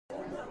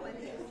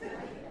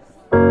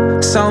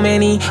So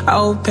many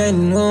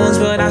open wounds,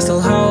 but I'm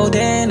still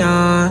holding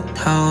on,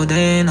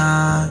 holding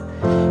on.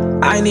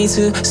 I need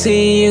to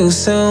see you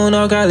soon,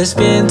 oh girl, it's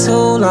been too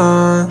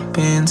long,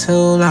 been too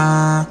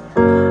long.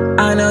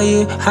 I know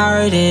you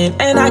hurting,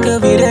 and I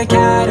could be the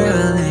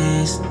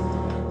catalyst,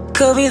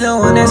 could be the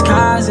one that's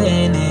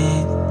causing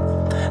it.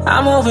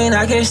 I'm hoping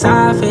I can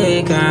stop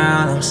it, girl,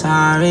 I'm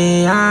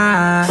sorry.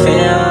 I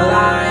feel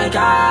like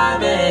I've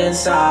been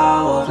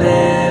so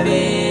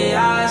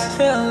oblivious,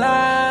 feel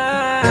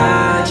like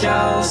cut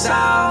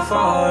yourself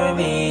for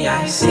me.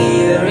 I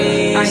see the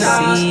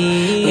reasons,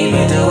 we've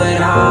been through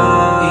it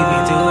all, we've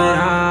been through it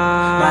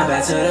all. My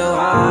back to the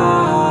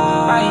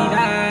wall,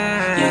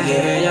 you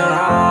give it your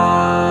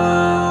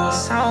all,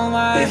 so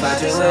much, if I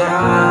do it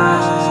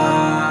all.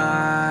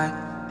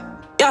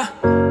 Yeah,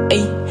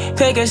 ayy,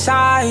 pick a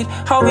side,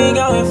 hope we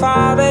going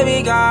far,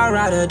 baby girl,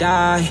 ride or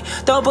die.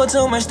 Don't put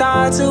too much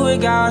thought to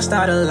it, girl,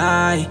 start a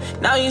lie.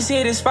 Now you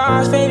see the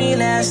sparks, baby,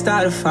 let's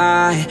start a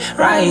fight.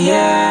 Right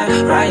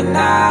here, right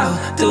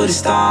now, through the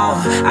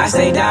storm, I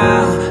stay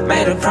down,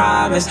 made a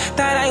promise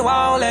that I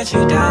won't let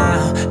you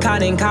down.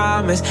 Counting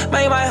commas,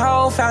 make my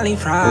whole family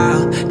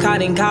proud.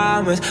 Counting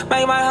commas,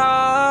 make my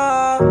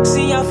whole,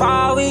 see how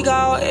far we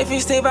go if you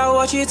stick by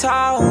what you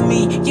told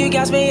me. You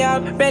gas me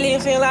up, really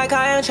feel like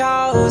I am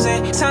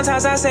chosen.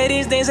 Sometimes I say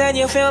these things and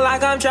you feel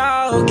like I'm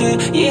joking.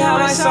 You have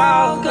my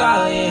soul,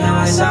 girl, you have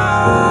my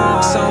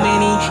soul. So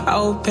many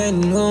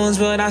open wounds,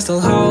 but I'm still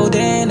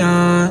holding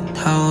on,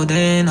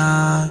 holding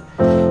on.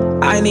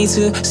 I need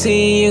to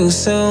see you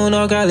soon,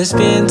 oh girl, it's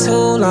been too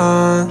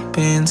long,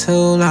 been too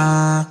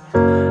long.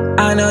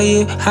 I know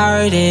you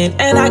hurting,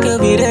 and I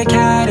could be the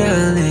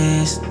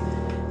catalyst,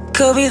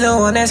 could be the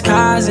one that's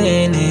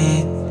causing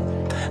it.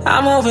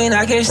 I'm hoping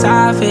I can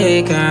stop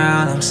it, girl,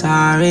 I'm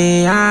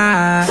sorry.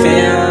 I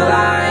feel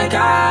like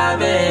I've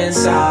been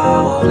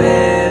so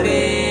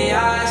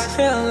oblivious,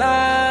 feel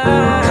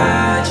like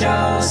cut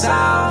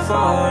yourself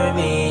for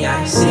me.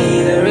 I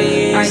see the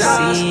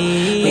reasons,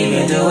 we've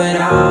been through it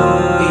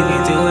all, we've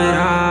been through it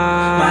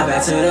all. My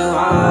back to the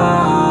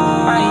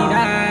wall,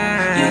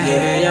 you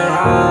give it your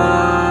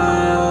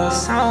all,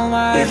 so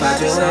much, if I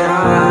do it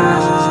all.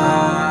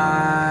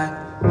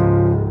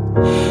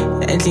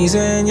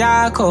 Enhlizweni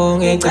yakho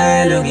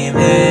ngicela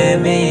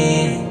ungimeme,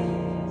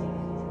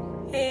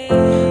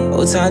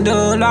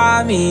 uthando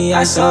lwami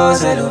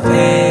asoze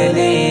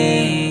luphele.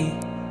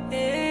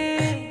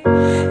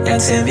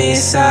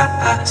 Yathembisa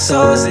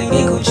asoze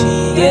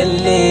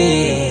ngikujikele,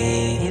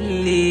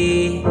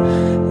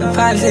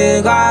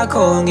 ngaphandle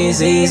kwakho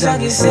ngizizwa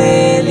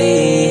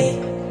ngisele,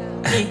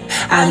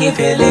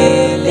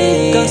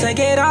 angiphelele. Don't take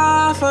it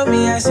off of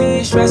me, I see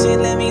you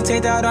stressing, let me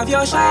take that off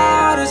your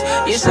shoulders.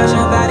 You're such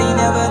a baddie,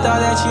 never thought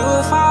that you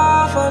would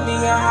fall for me.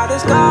 Your heart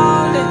is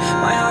golden,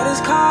 my heart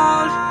is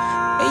cold.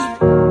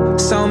 Hey.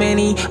 So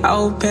many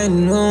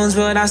open wounds,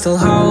 but I'm still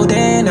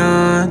holding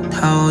on,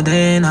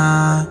 holding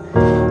on.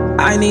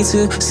 I need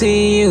to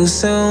see you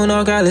soon,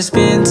 oh girl, it's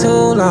been too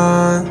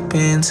long,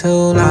 been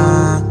too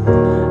long.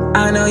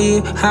 I know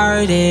you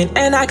hurting,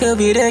 and I could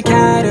be the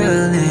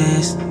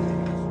catalyst,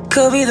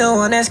 could be the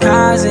one that's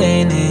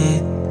causing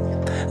it.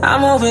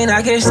 I'm hoping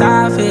I can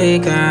stop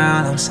it, girl,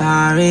 I'm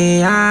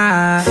sorry.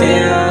 I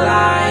feel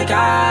like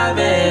I've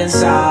been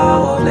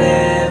so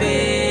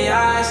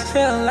oblivious,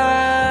 feel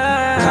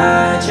like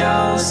cut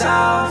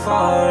yourself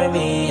for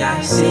me.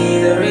 I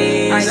see the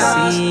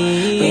reasons,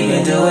 we've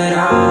been through it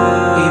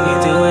all, we've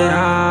been through it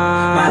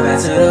all. My back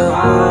to the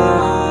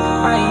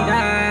wall,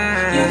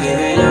 you give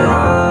it your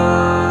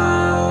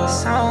all,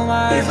 so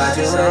much, if I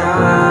do it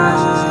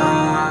all.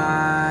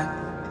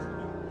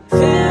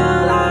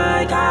 Feel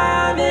like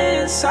I've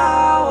been so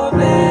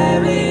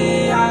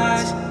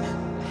oblivious,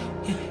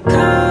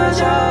 cut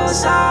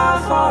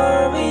yourself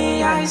for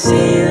me. I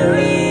see the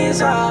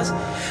results,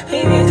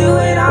 if you do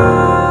it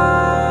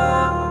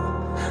all,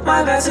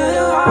 my back to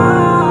the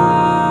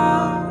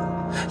wall,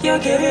 you're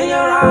giving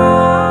your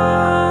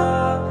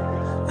all,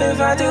 if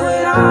I do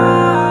it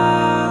all.